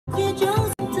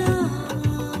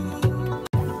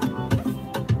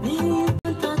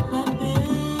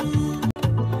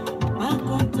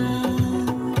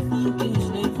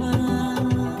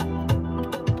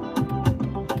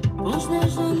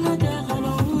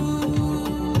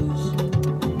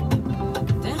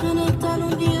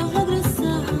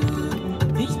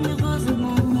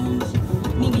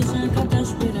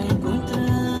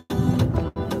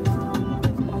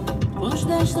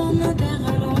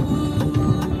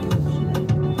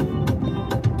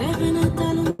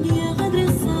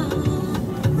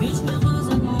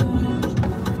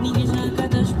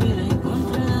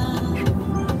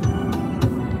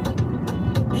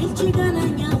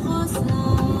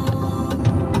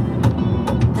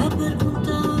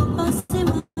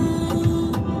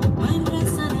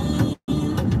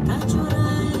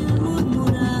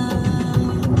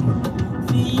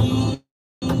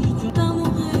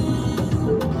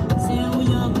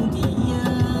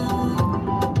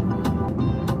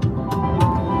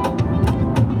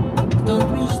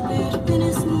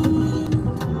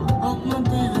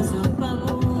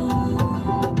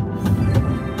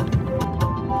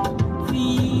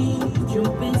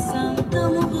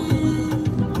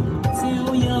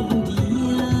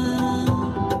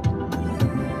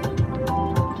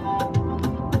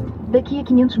Daqui a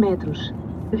 500 metros,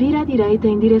 vira à direita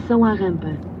em direção à rampa.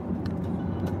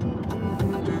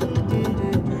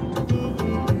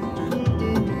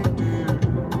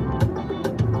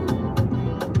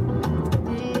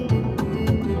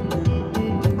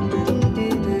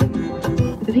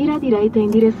 Vira à direita em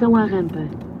direção à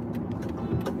rampa.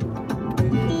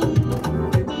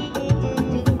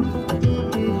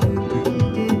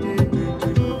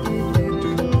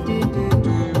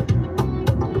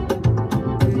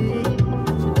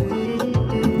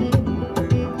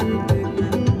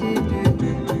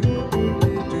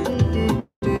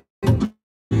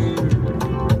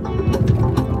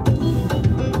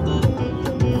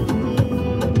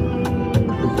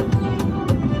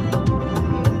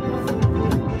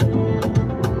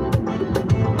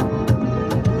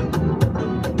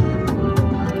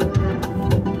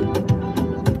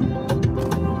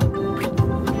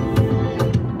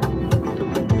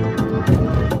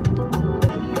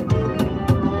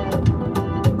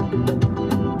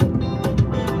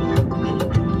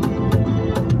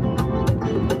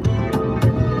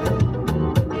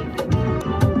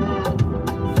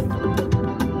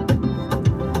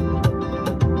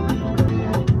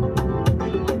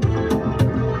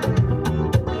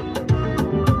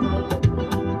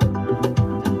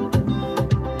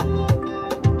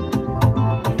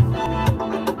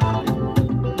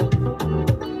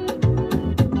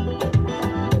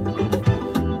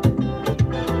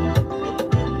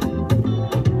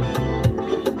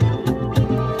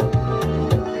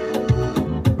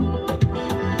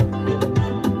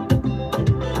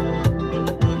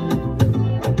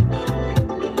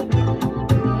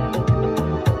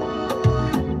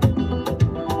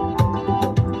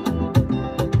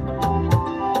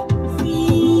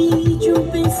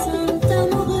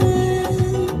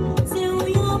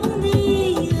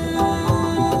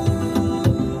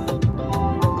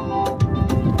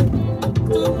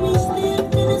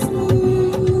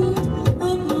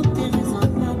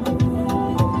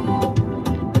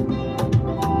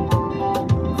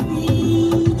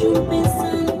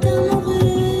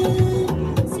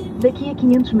 Daqui a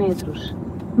 500 metros,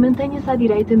 mantenha-se à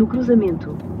direita no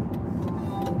cruzamento.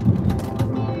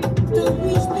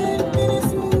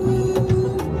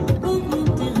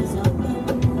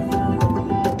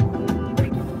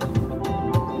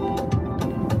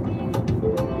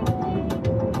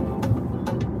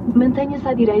 Mantenha-se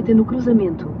à direita no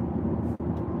cruzamento.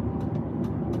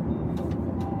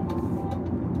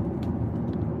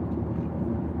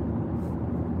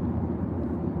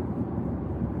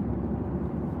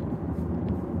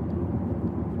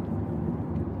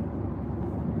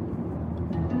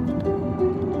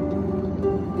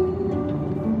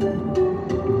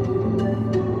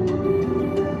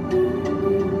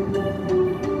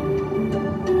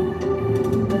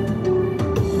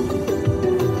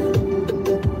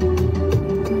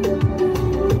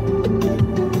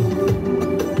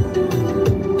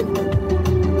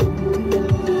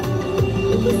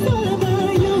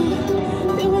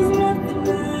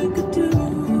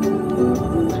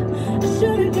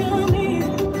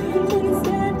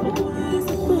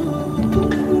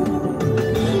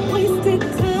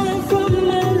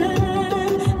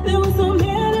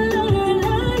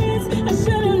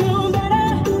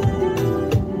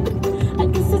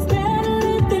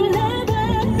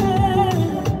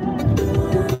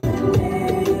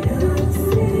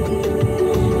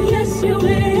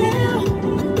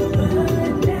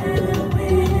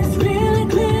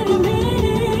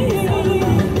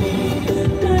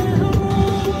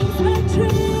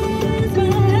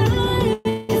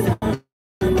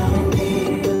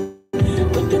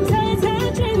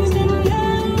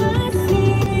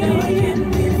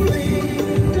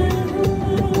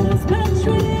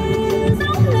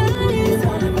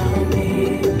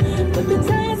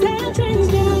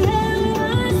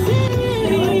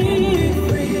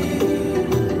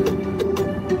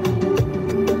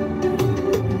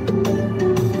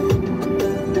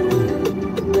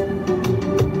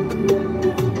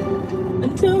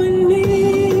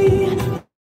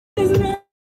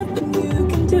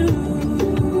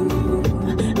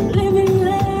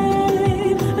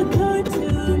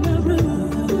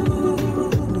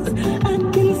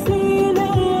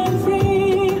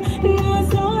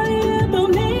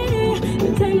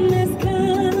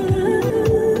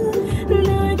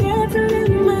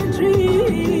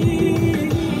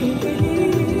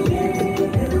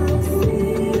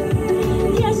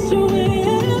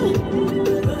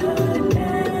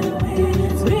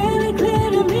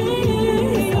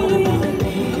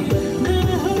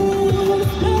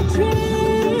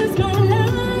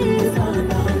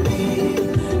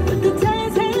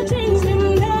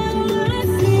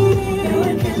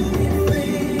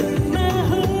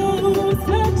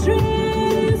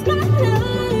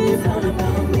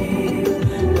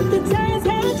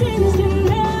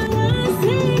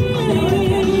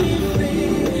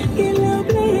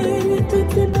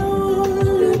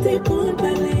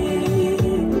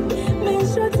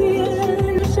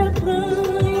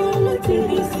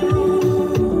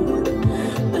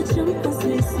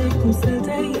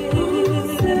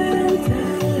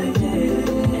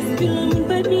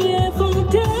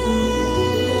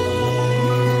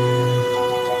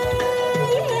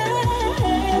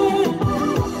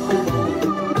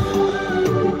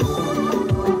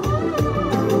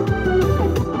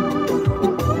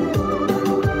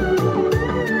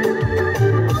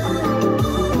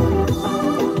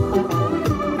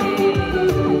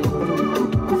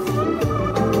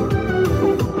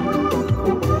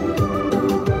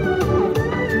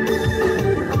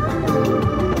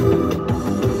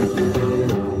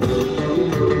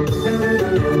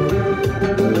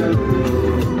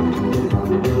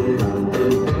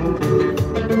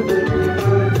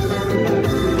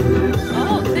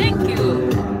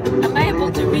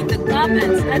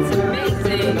 Clements, that's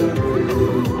amazing.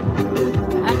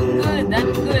 I'm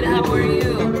good. How are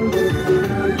you?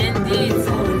 Indeed,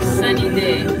 sunny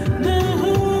day.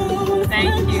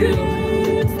 Thank you.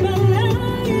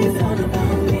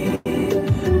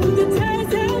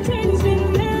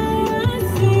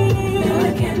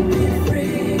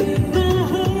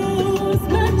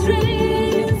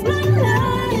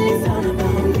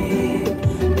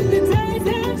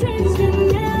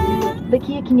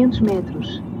 Daqui a 500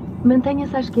 metros.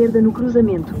 Mantenha-se à esquerda no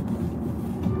cruzamento.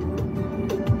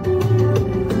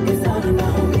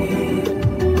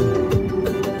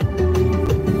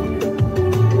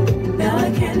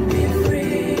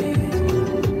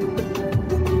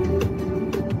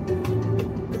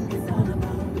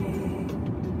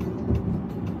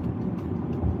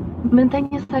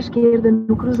 Mantenha-se à esquerda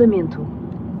no cruzamento.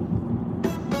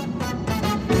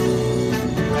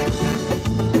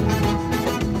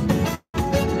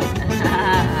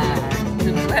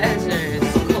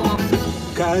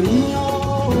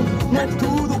 Carinho não é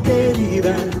tudo,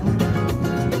 querida.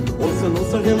 Ouça,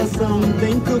 nossa relação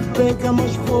tem que pegar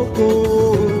mais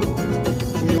foco.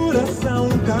 Meu coração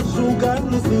tá julgar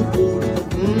no seguro.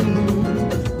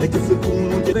 É que se tu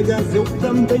não entregas, eu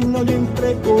também não lhe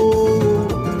entrego.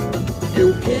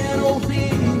 Eu quero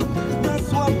ouvir da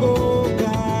sua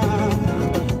boca.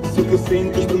 Se o que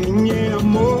sentes por mim é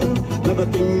amor, nada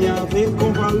tem a ver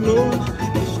com valor.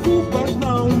 Desculpas,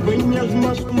 não venhas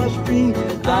mais com mais pintas.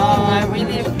 Oh, I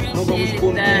really appreciate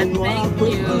that. Thank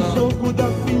you. Jogo da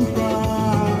pinta.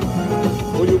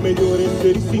 Olha, o melhor é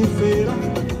ser sincera,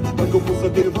 para que eu possa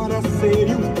te levar a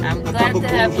sério. I'm glad to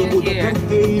have you here.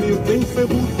 Vem ser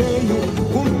rodeio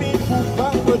comigo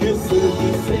para poder ser.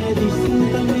 Disseres sim,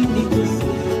 também digo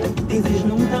sim. Dizes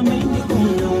não, também digo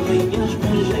não. Venhas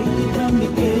com jeito pra me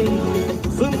querer.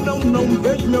 Se não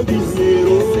vejo meu dizer.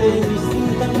 Disseres sim,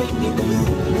 também digo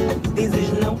sim. Dizes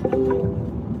não.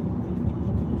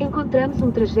 Encontramos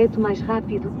um trajeto mais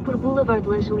rápido por Boulevard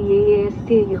Langelier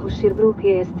EST e Rocherbrook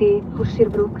EST,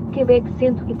 Rocherbrook, Quebec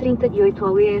 138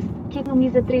 ao ES, que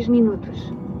economiza 3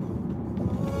 minutos.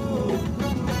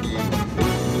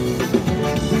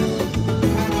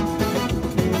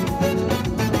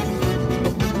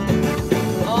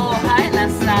 Oh, hi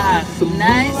Nassar.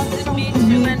 Nice to meet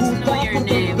you and to know your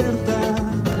name.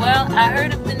 Well, I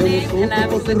heard of the name and I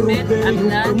have to admit I'm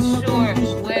not sure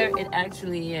where it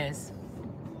actually is.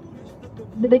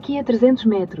 Daqui a 300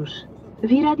 metros.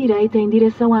 Vira à direita em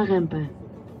direção à rampa.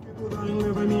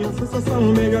 Leva minha sensação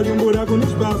mega de buraco no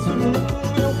espaço.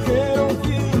 Eu quero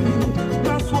ouvir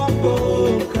na sua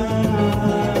boca.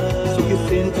 Se o que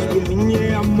sentes por mim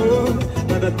é amor,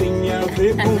 nada tem a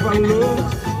ver com valor.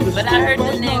 But I heard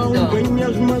the name though.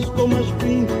 Venhas mais como as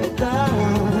pintas.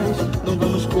 Não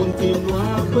vamos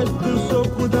continuar com este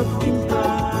jogo da pinta.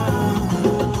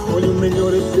 Olha, o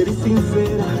melhor é ser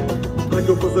sincera, para que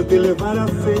eu possa te levar a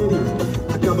sério.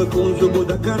 Acaba com o jogo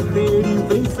da carteira e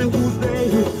vem sem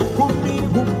rodeio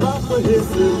comigo para fazer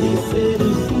ser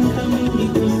sim, também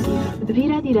digo sim.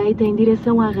 Vira à direita em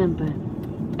direção à rampa.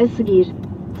 A seguir,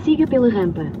 siga pela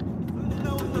rampa.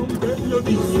 Não vejo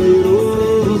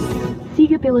dinheiro.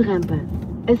 Siga pela rampa.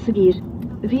 A seguir,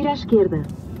 vira à esquerda.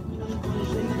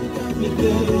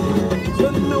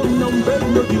 Eu não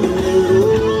vejo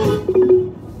dinheiro.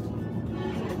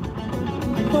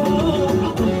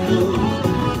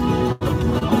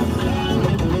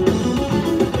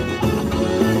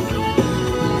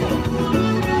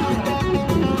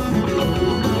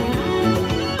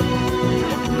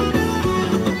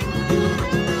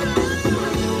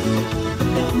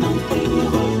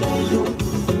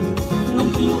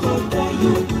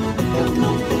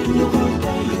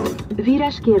 Vira à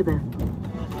esquerda.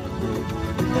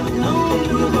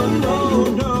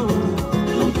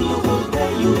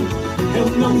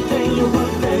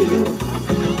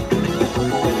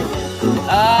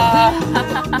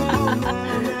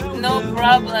 No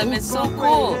problem. It's so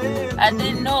cool. I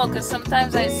didn't know because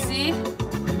sometimes I see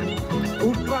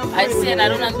I said I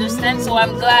don't understand, so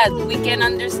I'm glad we can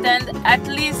understand at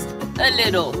least a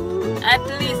little. At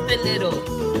least a little.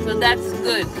 So that's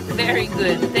good. Very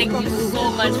good. Thank you so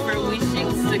much for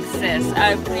wishing success.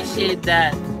 I appreciate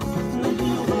that.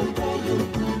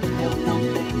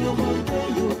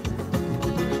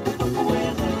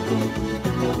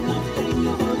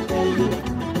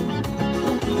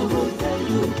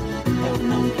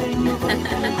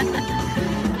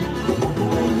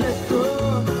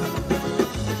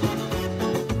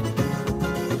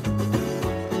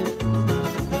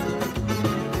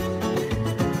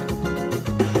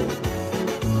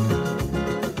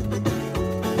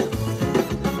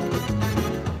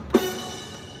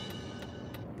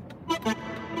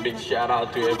 Big shout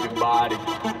out to everybody.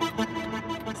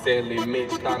 Sem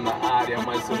Limites está na área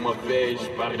mais uma vez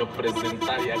para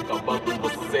representar e acabar com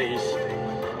vocês.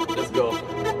 Let's go.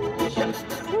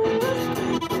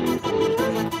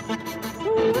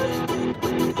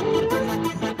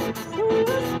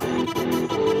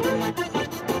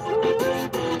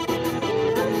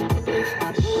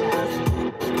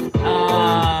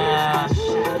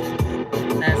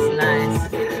 That's nice.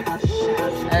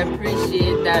 I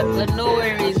appreciate that. But no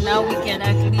worries, now we can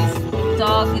at least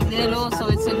talk a little, so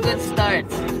it's a good start.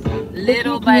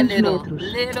 Little by little,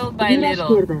 little by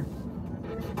little.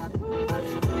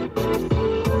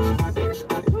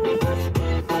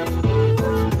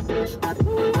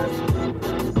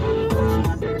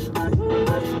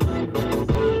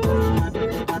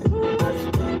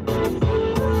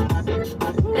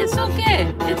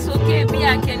 It's okay, me,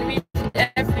 I can read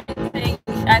everything.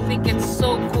 I think it's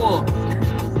so cool.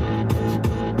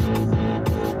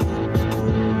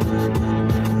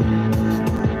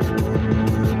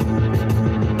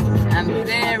 I'm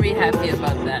very happy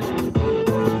about that.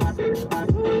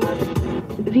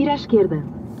 Vira à esquerda.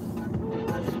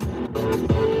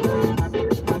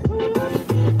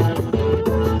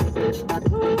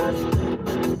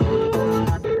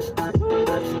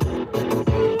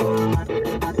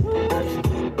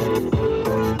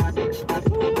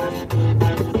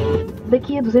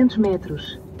 Daqui a 200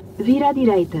 metros. Vira à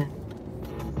direita.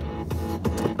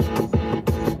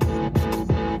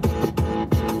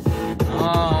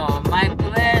 Oh, my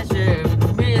pleasure,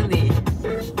 really.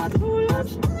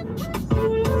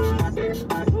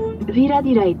 Vira à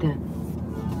direita.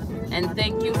 And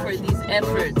thank you for these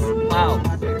efforts. Wow.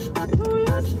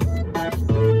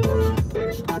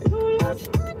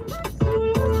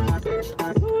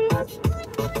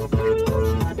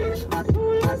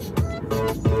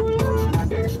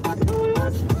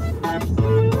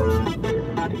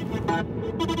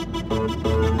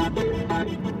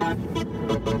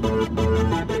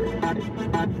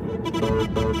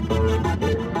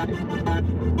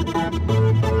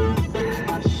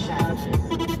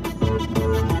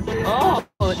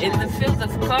 In the field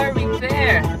of car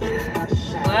repair.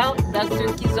 Well, Dr.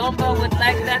 Kizomba would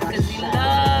like that because he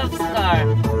loves car.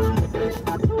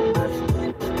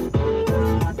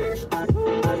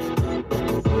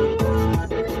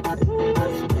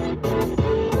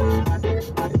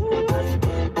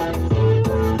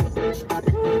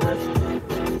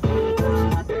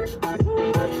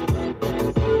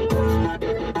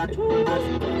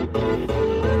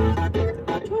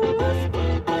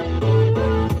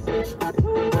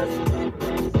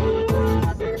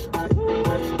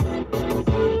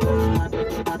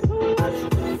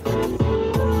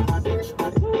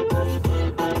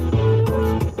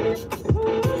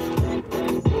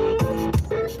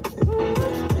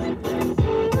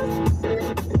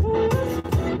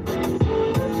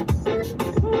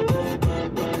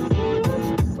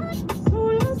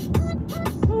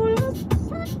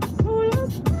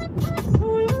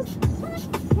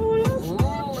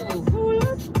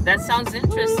 That sounds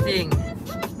interesting.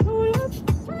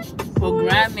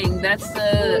 Programming, that's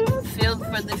the field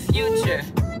for the future.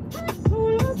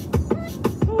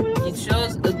 It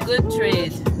shows a good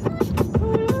trade.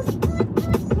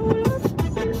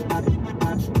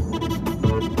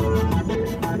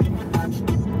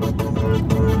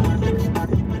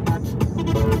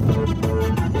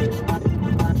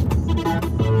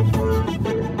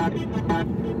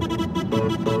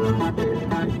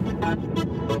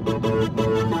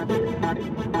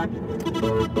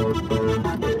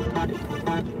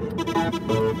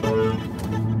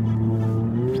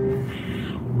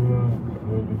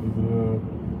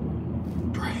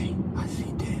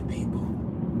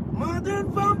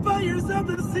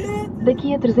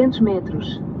 Daqui a 300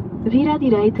 metros. Vira à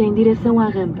direita em direção à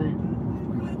rampa.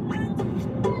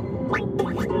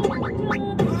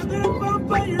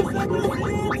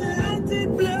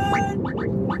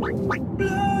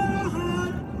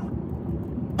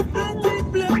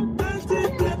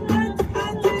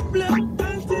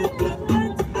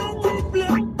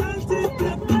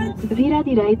 à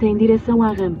direita em direção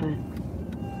à rampa.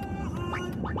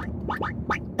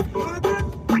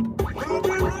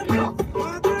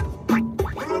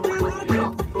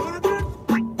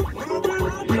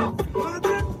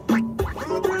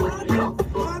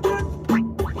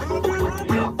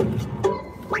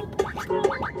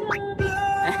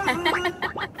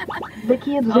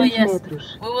 Daqui a 200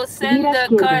 metros. We will send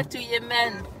the car to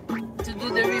Yemen to do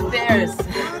the repairs.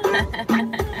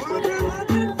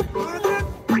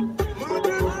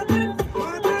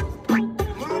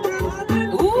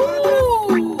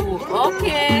 Ooh,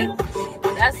 okay.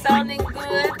 That's sounding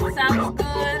good. Sounds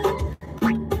good.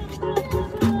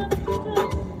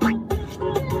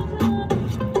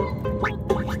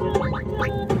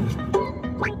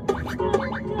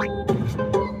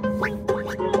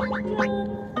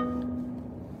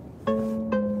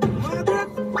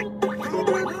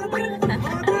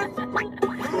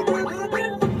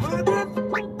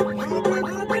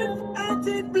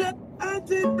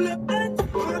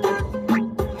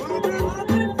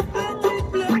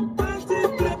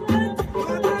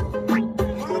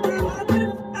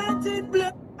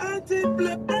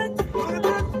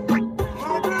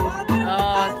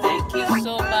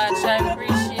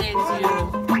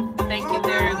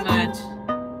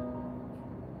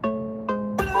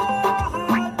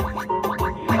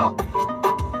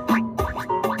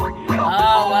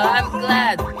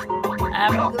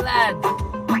 I'm glad.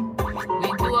 We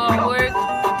do our work,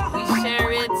 we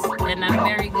share it, and I'm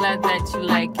very glad that you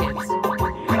like it.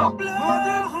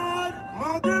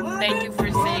 Thank you for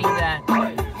saying that.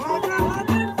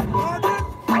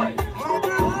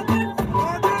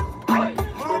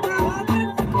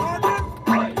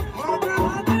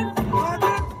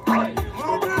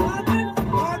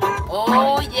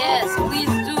 Oh yes,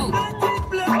 please do.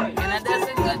 Canada's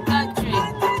a good country.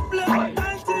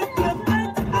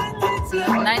 It's a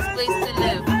nice place to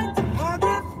live.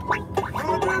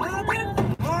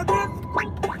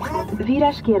 Vira à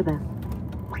esquerda.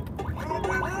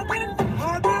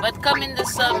 But come in the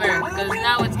summer, because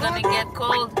now it's gonna get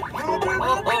cold.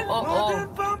 Oh.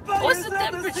 What's the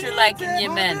temperature like in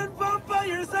Yemen?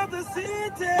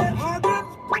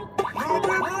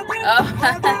 Oh,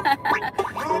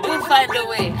 we'll find a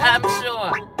way, I'm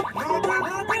sure.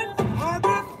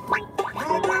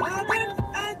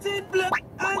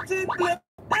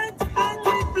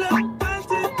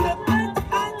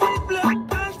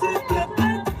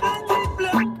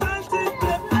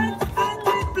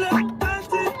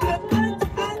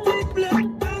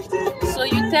 So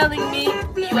you're telling me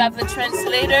you have a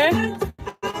translator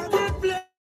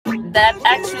that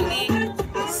actually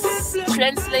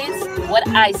translates what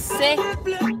I say?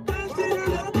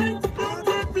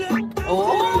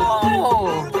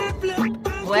 Oh,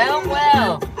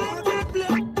 well.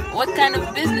 What kind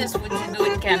of business would you do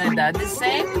in Canada? The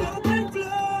same?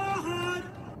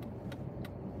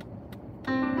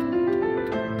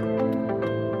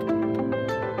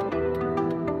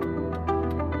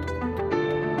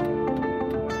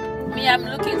 Me, I'm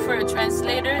looking for a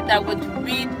translator that would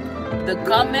read the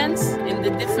comments in the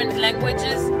different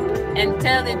languages and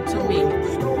tell it to me.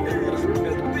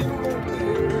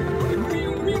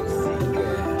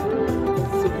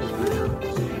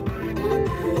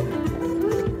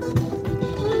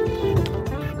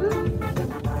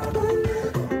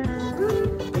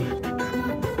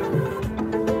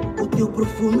 O teu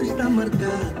perfume está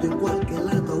marcado em qualquer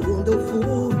lado onde eu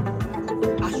for.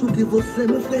 Acho que você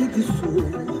me feitiçou.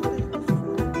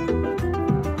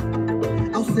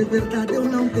 Ao ser verdade eu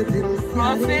não te denunciarei.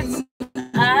 Prophets?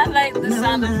 I like the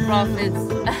sound of prophets.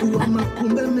 Tua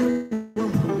macumba é meu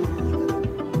amor.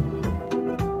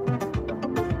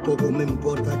 Pouco me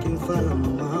importa quem fala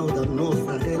mal da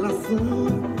nossa relação.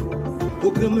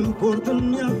 O que me importa é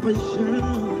minha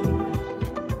paixão.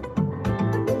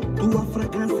 Tua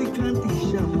fragrância canta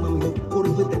e chama meu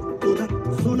corpo de toda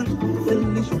zona.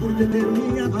 Feliz por te ter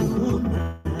minha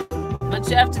barona. But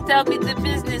you have to tell me the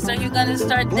business or you're gonna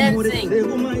start dancing.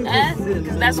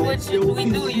 Because that's what we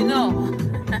do, you know.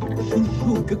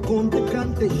 Juju que conta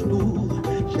cantes tu,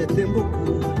 já tem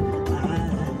beaucoup.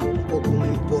 Pouco me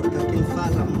importa quem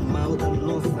fala mal da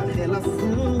nossa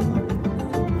relação.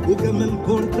 O que me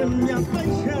importa é minha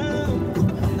paixão.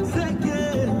 Sei que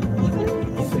amor,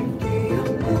 sei que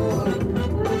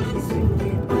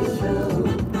paixão,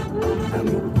 a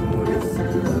meu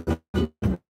coração.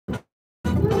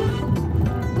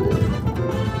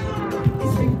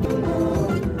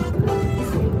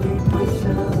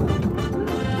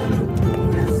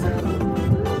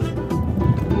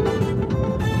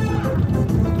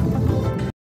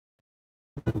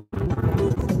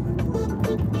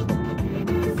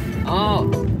 Oh,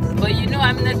 but you know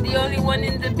I'm not the only one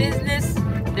in the business.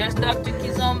 there's Dr.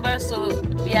 Kizomba, so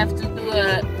we have to do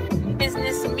a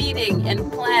business meeting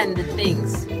and plan the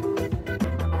things.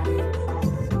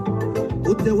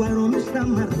 O teu aroma está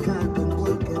marcado em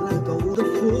qualquer lado onde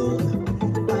for.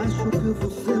 Acho que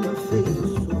você me fez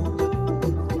isso.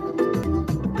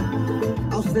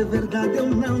 Ao ser verdade, eu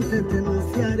não te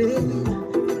denunciarei.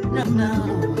 Não, não,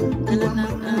 tua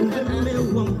amante é meu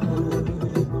amor.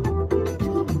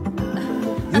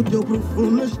 E o teu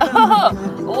perfume está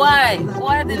marcado. Why?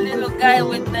 Why the little guy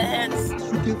with the hands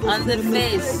on the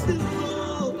face?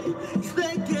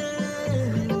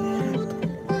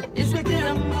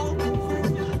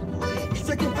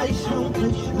 Paixão,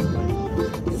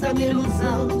 isso é minha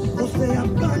ilusão. Você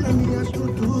abana minha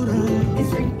estrutura.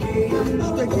 Isso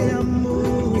aqui é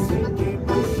amor. Isso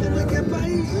aqui é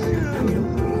paixão.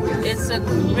 It's a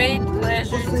great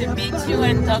pleasure to meet you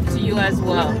and talk to you as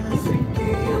well.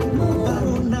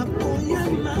 Barona, põe a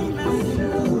mão na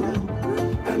cintura.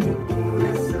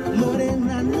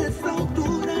 Morena, nessa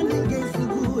altura ninguém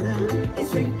segura.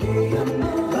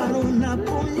 Barona,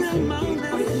 põe a mão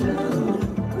na cintura.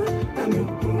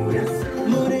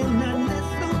 Morena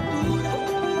nessa altura,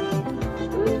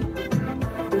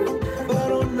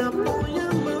 barona, põe a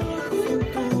mão na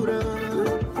cintura.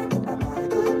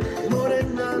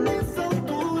 Morena nessa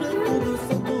altura, tudo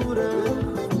cintura.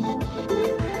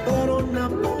 Barona,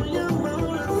 põe a mão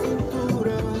na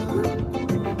cintura.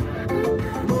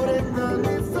 Morena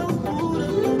nessa altura,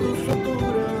 tudo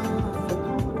cintura.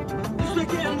 Isso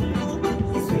aqui é amor,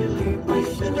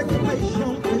 isso aqui é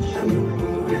paixão,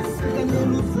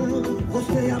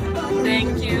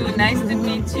 Thank you. Nice to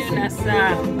meet you,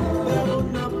 Nasa.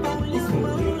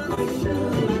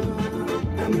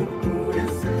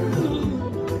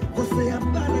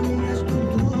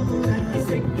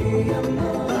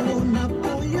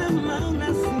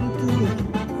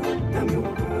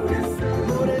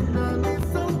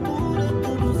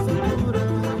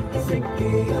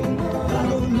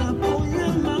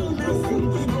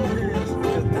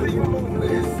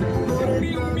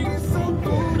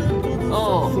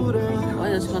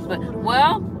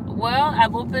 Well,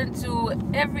 I'm open to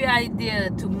every idea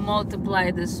to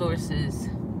multiply the sources.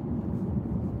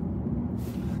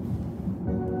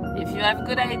 If you have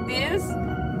good ideas,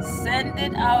 send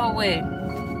it our way.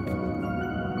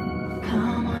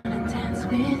 Come on and dance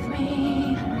with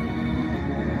me.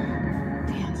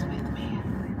 Dance with me.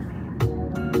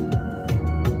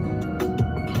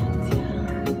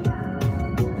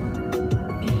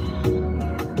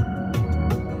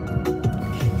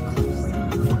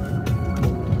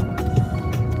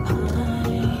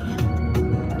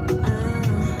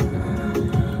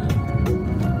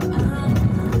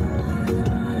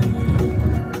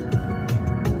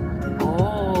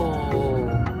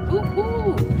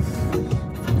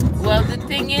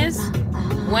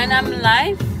 When I'm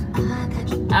live,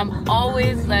 I'm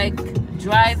always like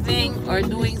driving or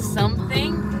doing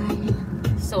something,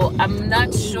 so I'm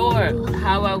not sure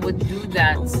how I would do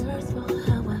that.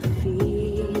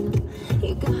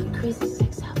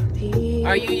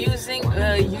 Are you using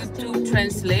a YouTube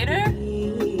translator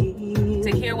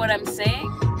to hear what I'm saying?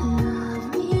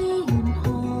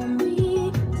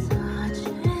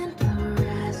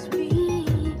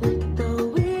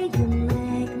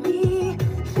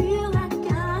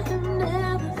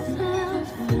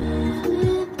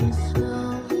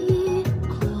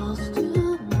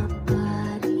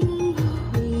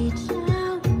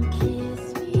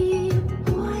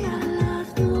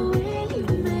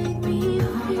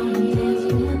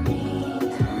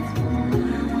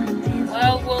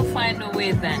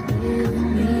 Then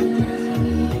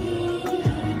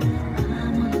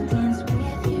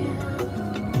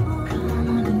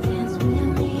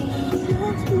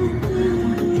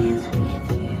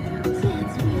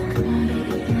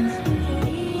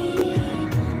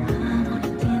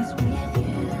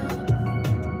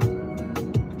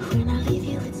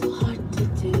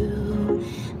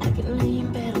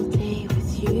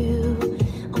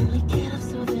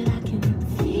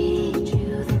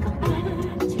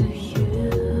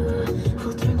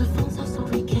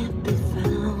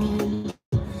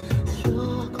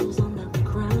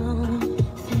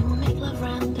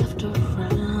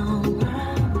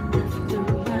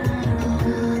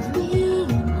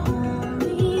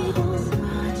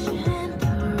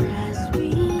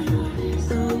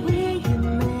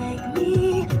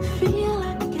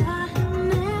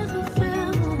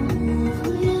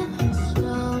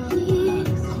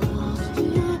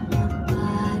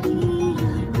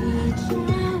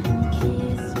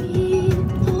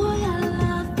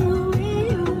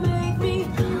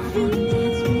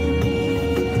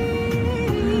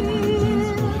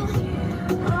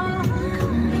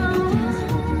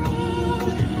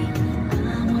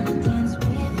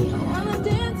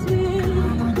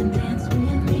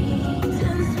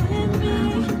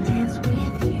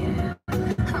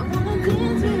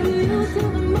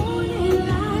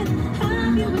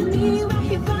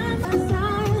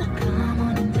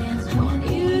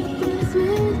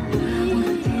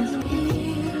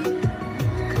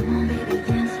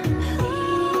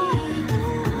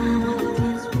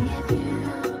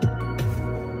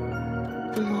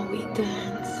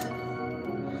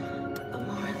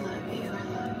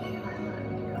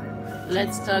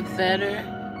let's talk better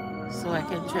so I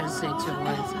can translate your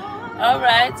words. All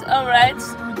right, all right.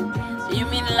 You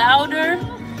mean louder,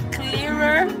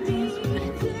 clearer?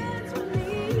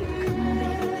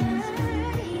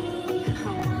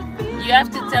 You have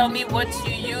to tell me what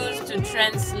you use to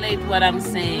translate what I'm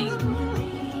saying.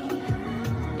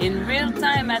 In real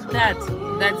time at that.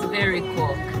 That's very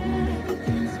cool.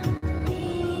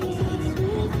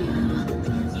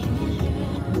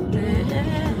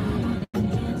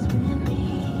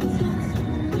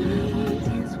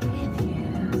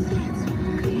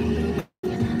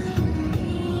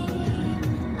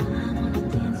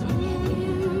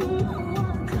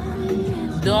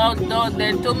 Don't,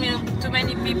 there are too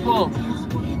many people.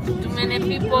 Too many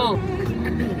people.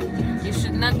 You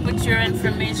should not put your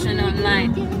information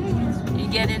online. You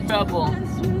get in trouble.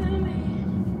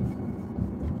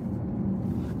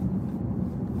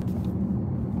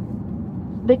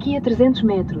 Daqui a 300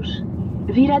 metros.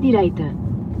 Vira à direita.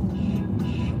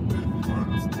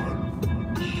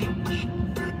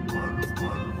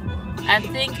 I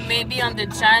think maybe on the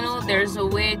channel there's a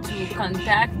way to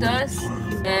contact us,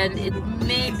 and it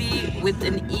may be with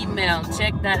an email.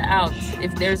 Check that out.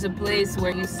 If there's a place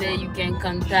where you say you can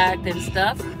contact and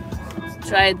stuff,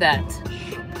 try that.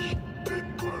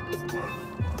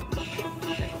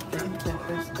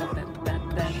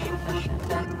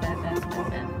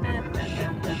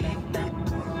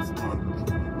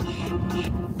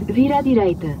 Vira à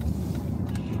direita.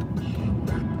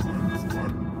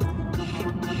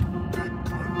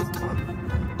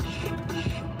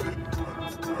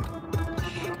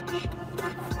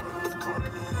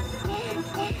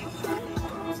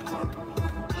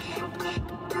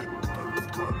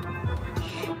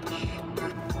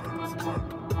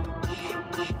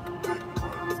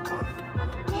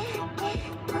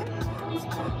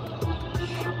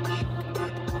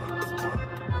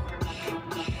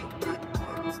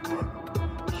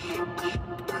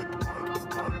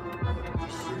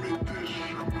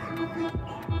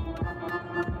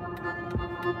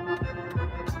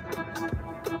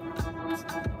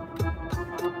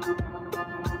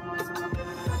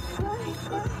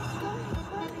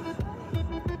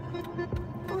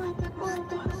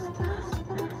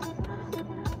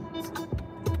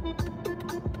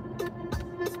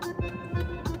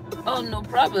 Oh, no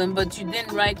problem, but you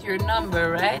didn't write your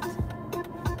number, right?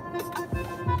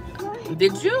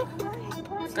 Did you?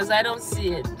 Because I don't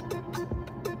see it.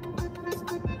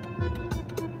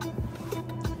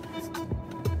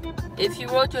 If you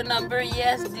wrote your number,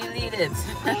 yes, delete it.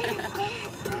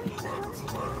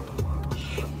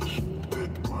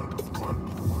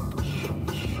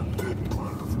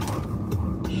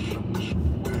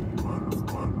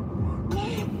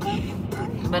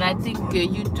 But I think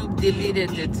YouTube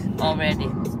deleted it already,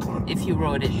 if you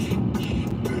wrote it.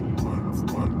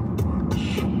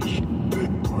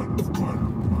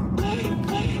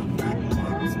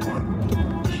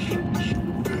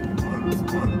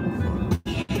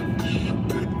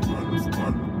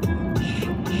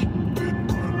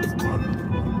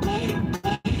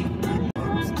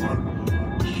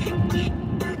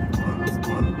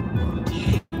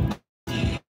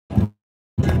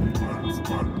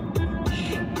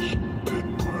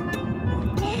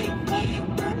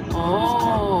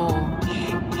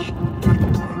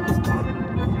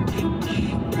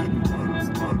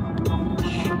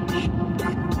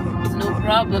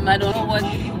 I don't know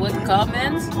what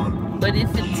comments, but if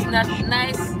it's not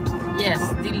nice, yes,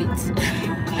 delete.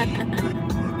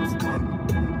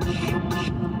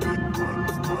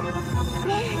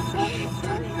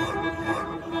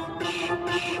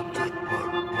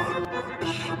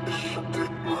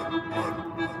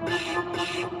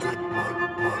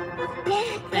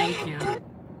 Thank you.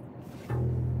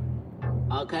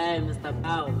 Okay, Mr.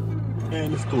 Pau.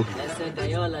 Estou. Essa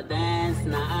gaiola dance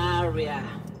na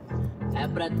área. É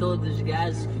pra todos os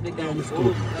gajos que ficam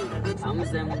putos.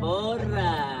 Vamos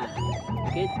embora.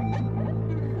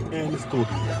 Estou.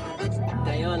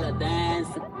 Gaiola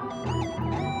dance.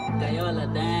 Gaiola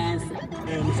dance.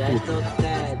 Já estou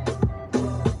quieto.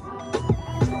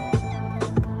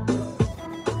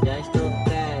 Já estou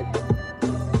quieto.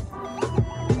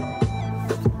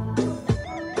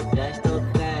 Já estou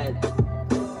quieto.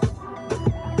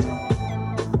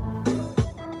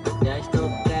 Já estou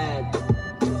quieto.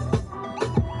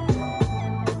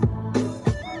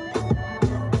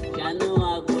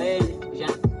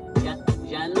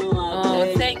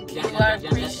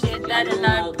 And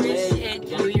I appreciate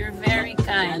you. You're very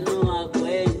kind.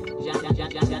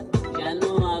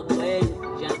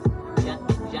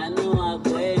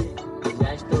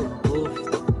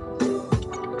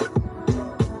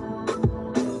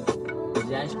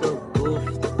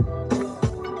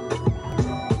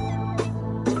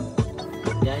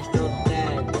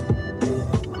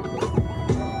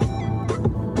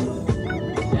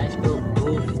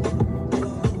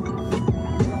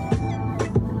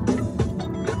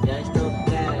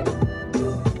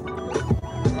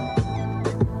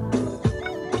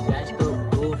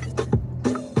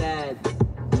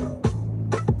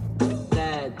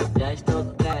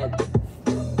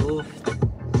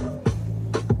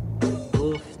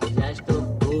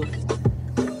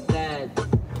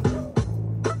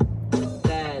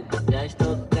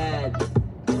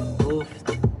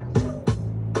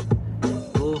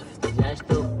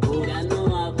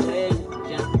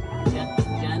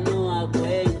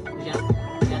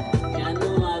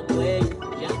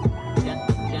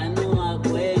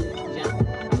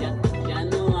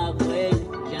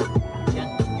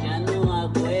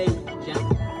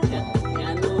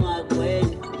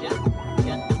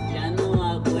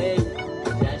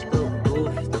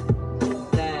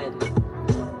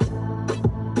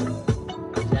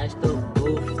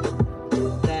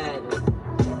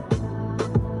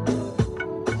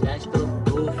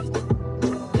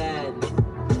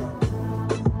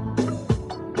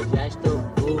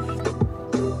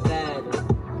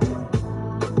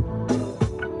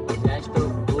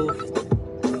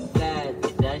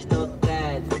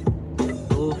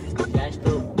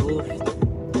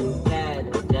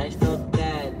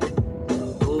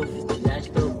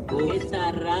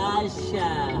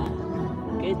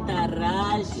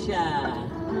 tarraxa,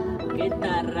 que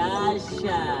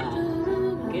tarraxa,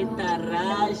 que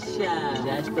tarraxa.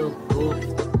 Já estou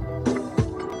curto.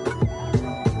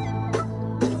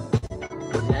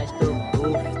 Já estou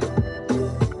curto.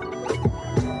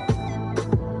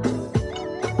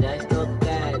 Já estou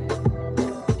quieto.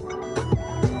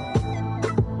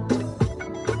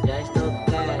 Já estou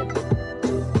quieto.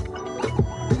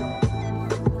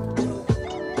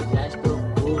 Já estou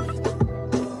curto.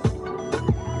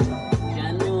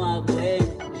 Já não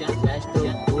aguento. Já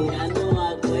estou curto. Já não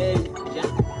aguento.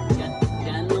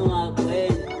 Já não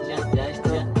aguento. Já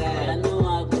estou quieto. Já não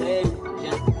aguento.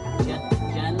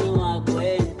 Já não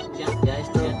aguento. Já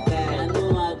estou quieto. Já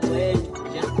não aguento.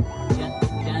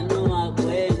 Já não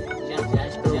aguento. Já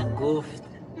estou curto.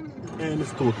 And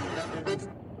it's cool.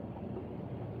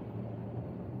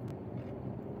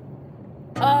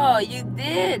 Oh, you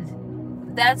did?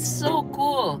 That's so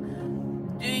cool.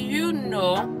 Do you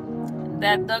know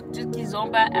that Dr.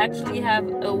 Kizomba actually have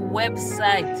a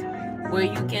website where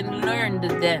you can learn the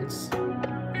dance?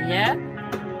 Yeah?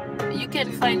 You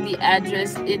can find the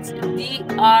address. It's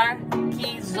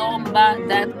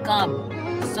drkizomba.com.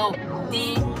 So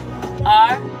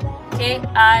drkizomba.com.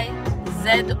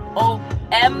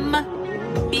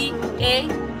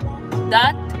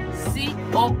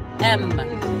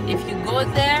 If you go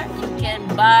there, you can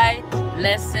buy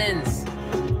lessons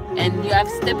and you have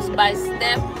steps by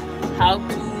step how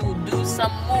to do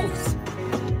some moves.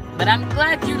 But I'm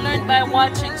glad you learned by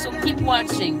watching, so keep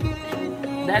watching.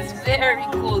 That's very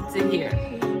cool to hear.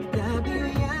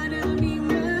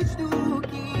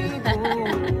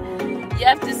 You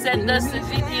have to send us a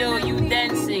video you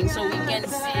dancing so we can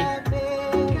see.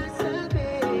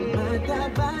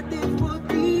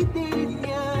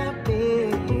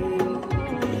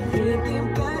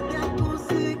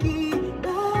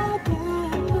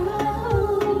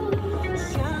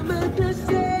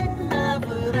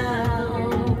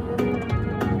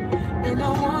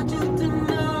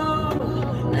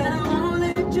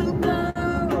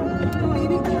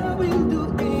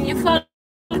 You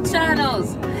follow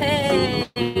channels. Hey,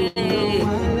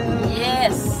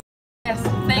 yes,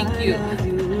 thank you.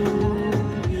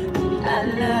 I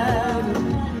love you.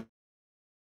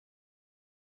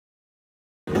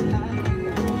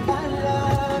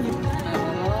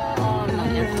 Oh,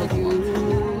 no, you're so cute.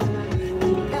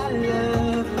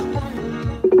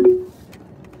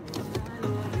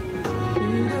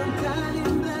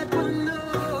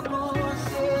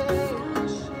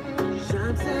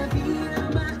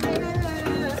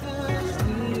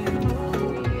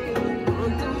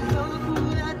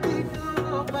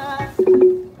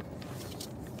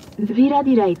 Vira à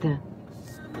direita.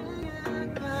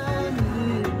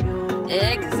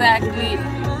 Exactly.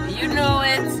 You know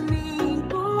it.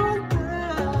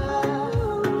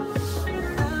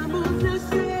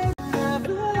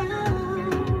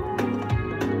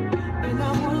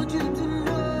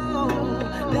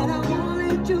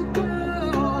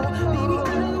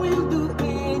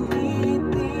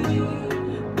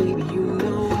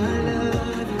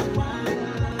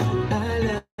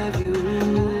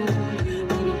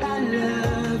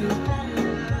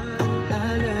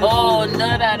 Oh,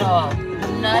 not at all.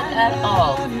 Not at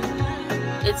all.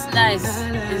 It's nice.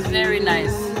 It's very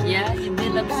nice. Yeah, you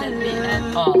didn't upset me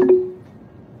at all.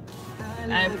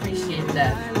 I appreciate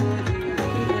that.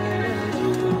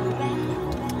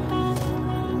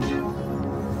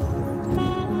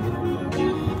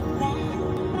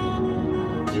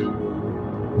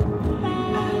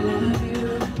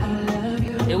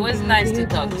 It was nice to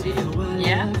talk to you.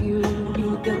 Yeah?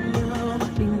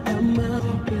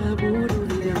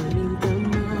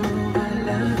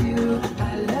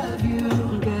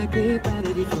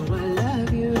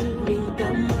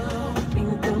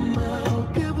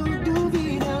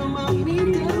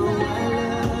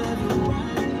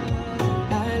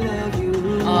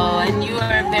 Oh, and you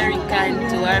are very kind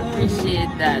too. I appreciate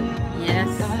that. Yes,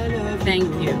 thank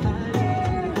you.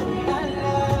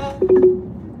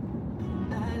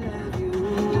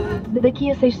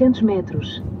 Daqui a 600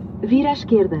 metros. Vira à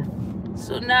esquerda.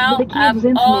 So now Daqui a I'm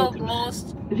 200 metros.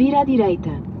 almost. Vira à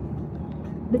direita.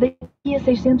 Daqui a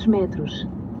 600 metros.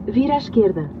 Vira à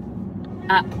esquerda.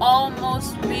 I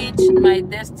almost reached my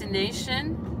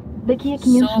destination. Daqui a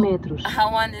 500 So metros. I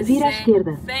want to Vira à say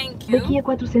esquerda. thank you Daqui a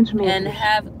 400 and metros.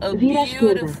 have a Vira à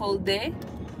esquerda. beautiful day.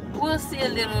 We'll see a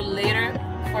little later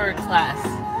for class.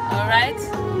 All right?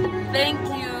 Thank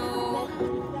you.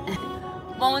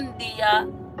 Bom dia,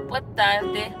 boa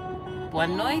tarde, boa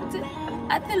noite.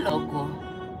 Até logo.